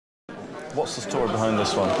What's the story behind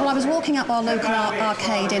this one? Well, I was walking up our local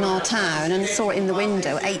arcade in our town and saw it in the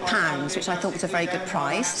window at £8, which I thought was a very good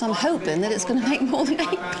price. So I'm hoping that it's going to make more than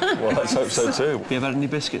 £8. Well, let's hope so too. Have you ever had any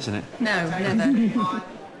biscuits in it? No, never.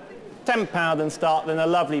 £10 and start, then a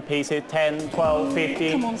lovely piece here, 10, 12,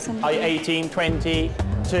 15, Come on, somebody. 18,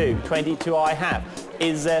 22, 22 I have.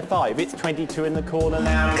 Is there 5? It's 22 in the corner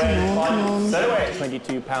now. Come on. So we're at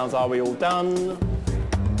 £22, are we all done?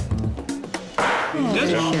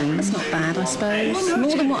 That's not bad, I suppose.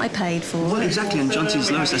 More than what I paid for. Well, exactly, and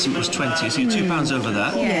Jonty's lowest estimate was 20, so you're £2 over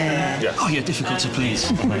that. Yeah. Oh, you're difficult to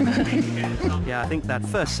please. Yeah, I think that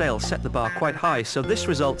first sale set the bar quite high, so this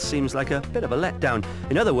result seems like a bit of a letdown.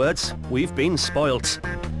 In other words, we've been spoilt.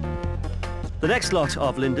 The next lot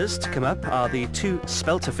of Lindas to come up are the two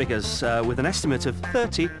Spelter figures with an estimate of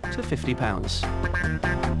 £30 to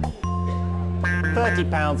 £50.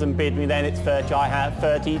 £30 and bid me, then it's 30 I have,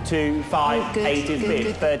 32, 5, 8 is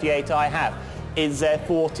bid, 38 I have. Is there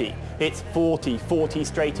 40? It's 40, 40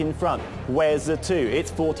 straight in front. Where's the 2?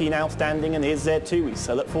 It's 14 outstanding, and is there 2? We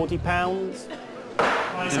sell at £40.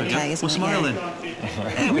 It's okay, isn't We'll smile it?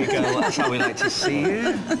 then. There we go, that's how we like to see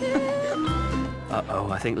you.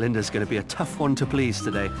 Uh-oh, I think Linda's going to be a tough one to please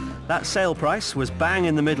today. That sale price was bang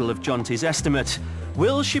in the middle of Jonty's estimate.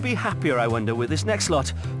 Will she be happier, I wonder, with this next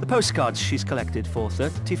lot? The postcards she's collected for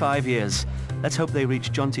 35 years. Let's hope they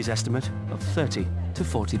reach Jonty's estimate of £30 to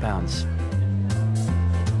 £40.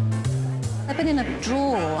 They've been in a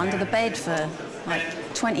drawer under the bed for like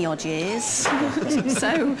 20-odd years. So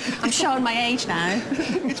I'm showing my age now.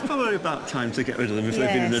 It's probably about time to get rid of them if they've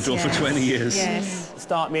been in a drawer for 20 years. Yes.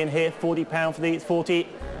 Start me in here, £40 for these, 40,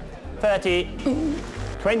 30,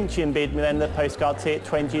 20 and bid me, then the postcards here,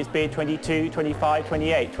 20 is bid, 22, 25,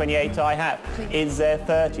 28, 28 I have. Is there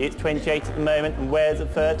 30? It's 28 at the moment, and where's the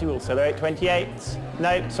 30? We'll sell it at 28.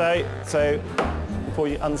 No, so before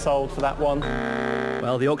you unsold for that one.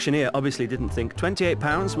 Well, the auctioneer obviously didn't think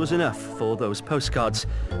 £28 was enough for those postcards.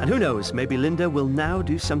 And who knows, maybe Linda will now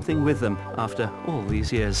do something with them after all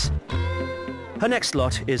these years. Her next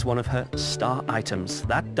lot is one of her star items,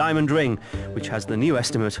 that diamond ring, which has the new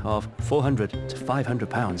estimate of £400 to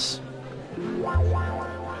 £500.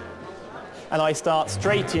 And I start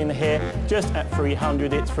straight in here, just at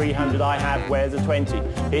 300, it's 300 I have, where's the 20?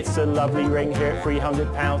 It's a lovely ring here at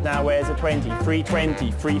 £300 now, where's the 20?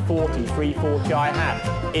 320, 340, 340 I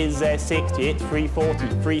have. Is there 60? It's 340,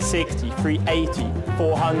 360, 380,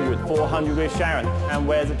 400, 400 with Sharon. And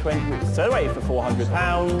where's the 20? So away for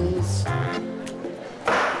 £400.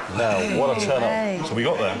 Now, what a turn-up. So we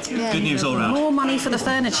got there. Yeah. Good news all round. More money for the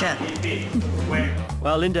furniture.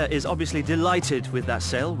 Well, Linda is obviously delighted with that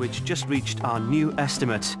sale, which just reached our new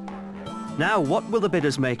estimate. Now, what will the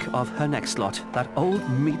bidders make of her next lot, that old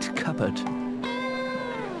meat cupboard?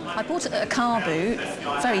 I bought it at a car boot,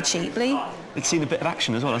 very cheaply. It's seen a bit of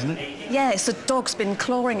action as well, hasn't it? Yes, the dog's been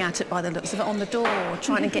clawing at it by the looks of it on the door,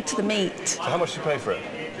 trying to get to the meat. So how much did you pay for it?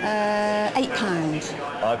 £8.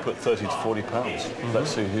 I put £30 to £40.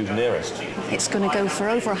 Let's see who's nearest. It's going to go for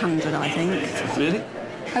over 100, I think. Really?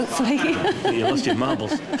 Hopefully. You lost your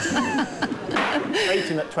marbles.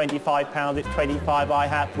 Rating at £25, it's 25 I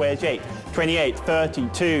have, where's 8? 28,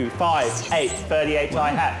 32, 5, 8, 38 I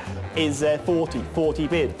have. Is there 40? 40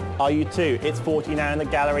 bid. Are you 2? It's 40 now in the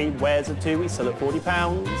gallery. Where's the 2? We sell at £40.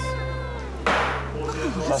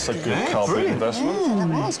 That's a good car boot investment. Yeah, that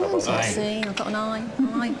was, wasn't it? See, I've got an eye.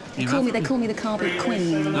 They call me the car boot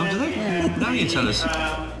queen. No, do they? Yeah. Now you tell us.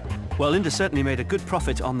 Well, Linda certainly made a good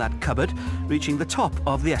profit on that cupboard, reaching the top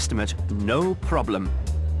of the estimate, no problem.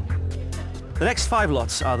 The next 5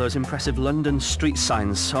 lots are those impressive London street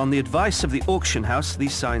signs. On the advice of the auction house,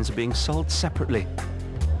 these signs are being sold separately.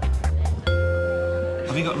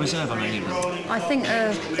 Have you got a reserve on any of them? I think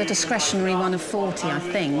a discretionary one of 40, I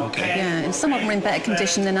think. Okay. Yeah, and some of them are in better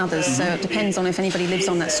condition than others, so it depends on if anybody lives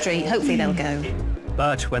on that street. Hopefully they'll go.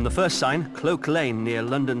 But when the first sign, Cloak Lane near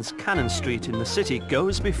London's Cannon Street in the city,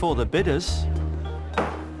 goes before the bidders...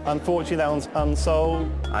 Unfortunately, that one's unsold.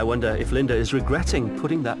 I wonder if Linda is regretting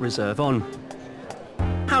putting that reserve on.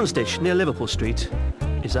 Houndsditch near Liverpool Street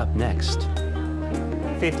is up next.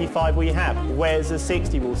 55 we have. Where's the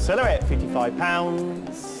 60? We'll sell her at £55.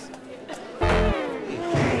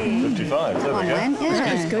 55, there we go.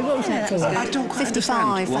 That's good. What was that for? I don't quite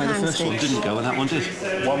 55 for why the first one Houndsditch. didn't go and that one did.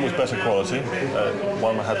 One was better quality.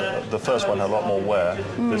 The first one had a lot more wear.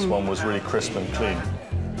 This one was really crisp and clean.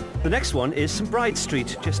 The next one is St Bride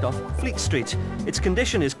Street, just off Fleet Street. Its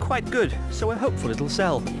condition is quite good, so we're hopeful it'll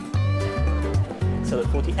sell. Sell at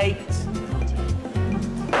 48.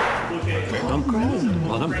 Well done.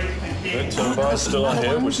 Well done. So the buyers still on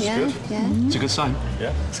here, which is good. Yeah, It's a good sign.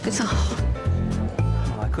 Yeah. it's a good sign.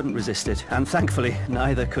 I couldn't resist it, and thankfully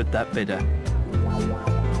neither could that bidder.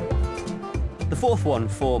 The fourth one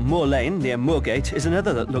for Moor Lane near Moorgate is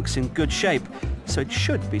another that looks in good shape, so it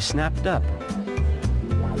should be snapped up.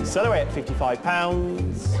 Silhouette,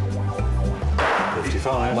 £55.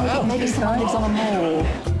 55. Wow. Maybe someone lives on a moor.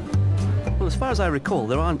 Well, as far as I recall,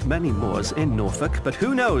 there aren't many moors in Norfolk, but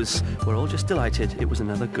who knows? We're all just delighted it was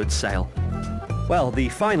another good sale. Well, the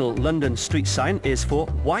final London street sign is for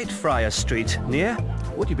Whitefriars Street near,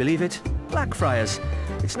 would you believe it, Blackfriars.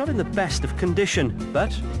 It's not in the best of condition,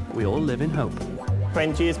 but we all live in hope.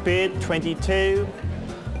 20 is bid, 22.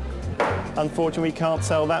 Unfortunately, we can't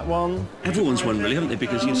sell that one. Everyone's won really, haven't they?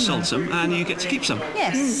 Because you sold some and you get to keep some.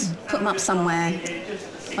 Yes, put them up somewhere.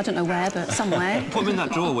 I don't know where, but somewhere. Put them in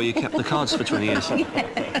that drawer where you kept the cards for 20 years.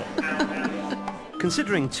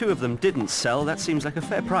 Considering two of them didn't sell, that seems like a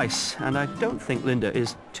fair price, and I don't think Linda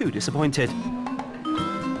is too disappointed.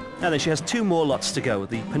 Now then, she has two more lots to go.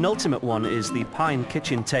 The penultimate one is the pine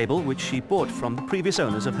kitchen table, which she bought from the previous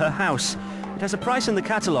owners of her house. It has a price in the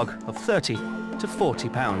catalogue of £30 to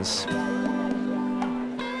 £40.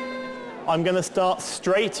 I'm going to start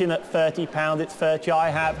straight in at £30. It's 30.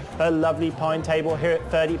 I have a lovely pine table here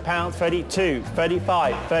at £30, 32,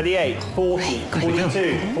 35, 38, 40,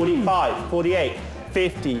 42, 45, 48,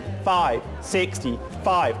 55,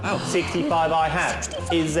 65, 65 I have.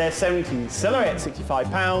 Is there 70? Silhouette, £65.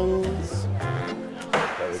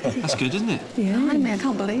 That's good, isn't it? Yeah, I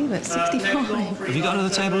can't believe it. 65. Have you got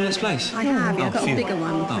another table in its place? I have, yeah, I've got phew. a bigger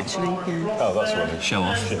one, actually. Yeah. Oh, that's right. Show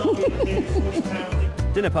off.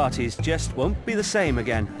 Dinner parties just won't be the same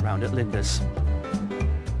again round at Linda's.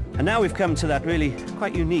 And now we've come to that really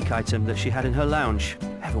quite unique item that she had in her lounge.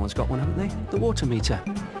 Everyone's got one, haven't they? The water meter.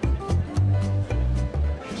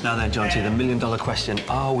 Now then, Jonty, the million-dollar question,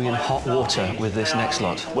 are we in hot water with this next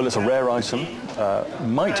lot? Well, it's a rare item.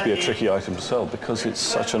 Might be a tricky item to sell because it's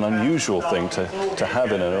such an unusual thing to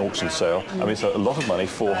have in an auction sale. I mean, it's a lot of money,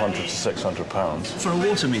 £400 to £600. For a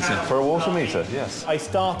water meter? For a water meter, yes. I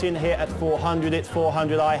start in here at 400. It's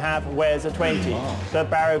 400 I have. Where's the 20? The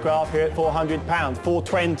barograph here at £400.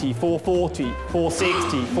 420, 440,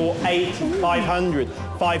 460, 480, 500,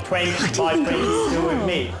 520, 520 still with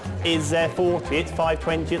me. Is there 40? It's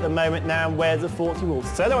 520 at the moment now. And where's the 40? Well,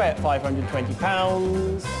 silhouette,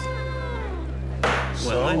 £520.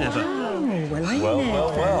 Well, I never.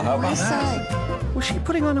 Well, how about that? Was she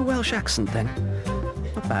putting on a Welsh accent then?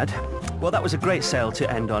 Not bad. Well, that was a great sale to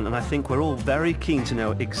end on, and I think we're all very keen to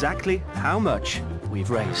know exactly how much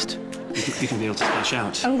we've raised. You can be able to splash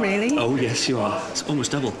out. Oh, really? Oh, yes, you are. It's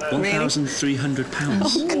almost double. £1,300.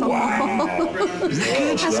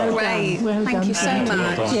 That's great. Thank you so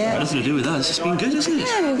much. Yeah. Nothing to do with us. It's been good, isn't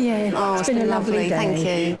it? Yeah. Oh, it's been a lovely day. Thank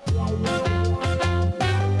you.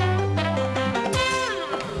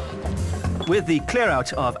 With the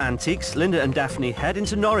clear-out of antiques, Linda and Daphne head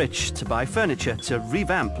into Norwich to buy furniture to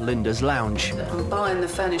revamp Linda's lounge. I'm buying the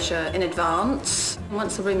furniture in advance.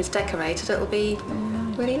 Once the room is decorated, it'll be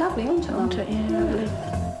really lovely, won't it?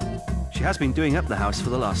 Yeah. She has been doing up the house for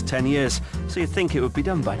the last 10 years, so you'd think it would be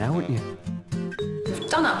done by now, wouldn't you? We've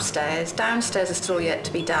done upstairs, downstairs is still yet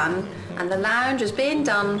to be done, and the lounge is being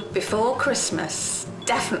done before Christmas.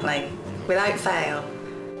 Definitely, without fail.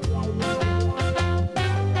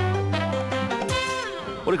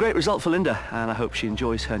 What a great result for Linda, and I hope she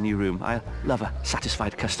enjoys her new room. I love a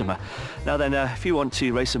satisfied customer. Now then, if you want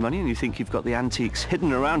to raise some money and you think you've got the antiques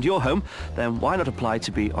hidden around your home, then why not apply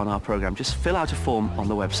to be on our programme? Just fill out a form on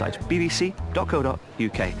the website,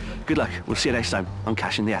 bbc.co.uk. Good luck. We'll see you next time on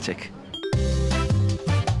Cash in the Attic.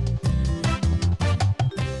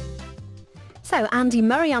 So, Andy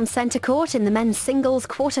Murray on centre court in the men's singles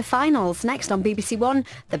quarter-finals. Next on BBC One,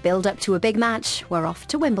 the build-up to a big match. We're off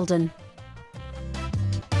to Wimbledon.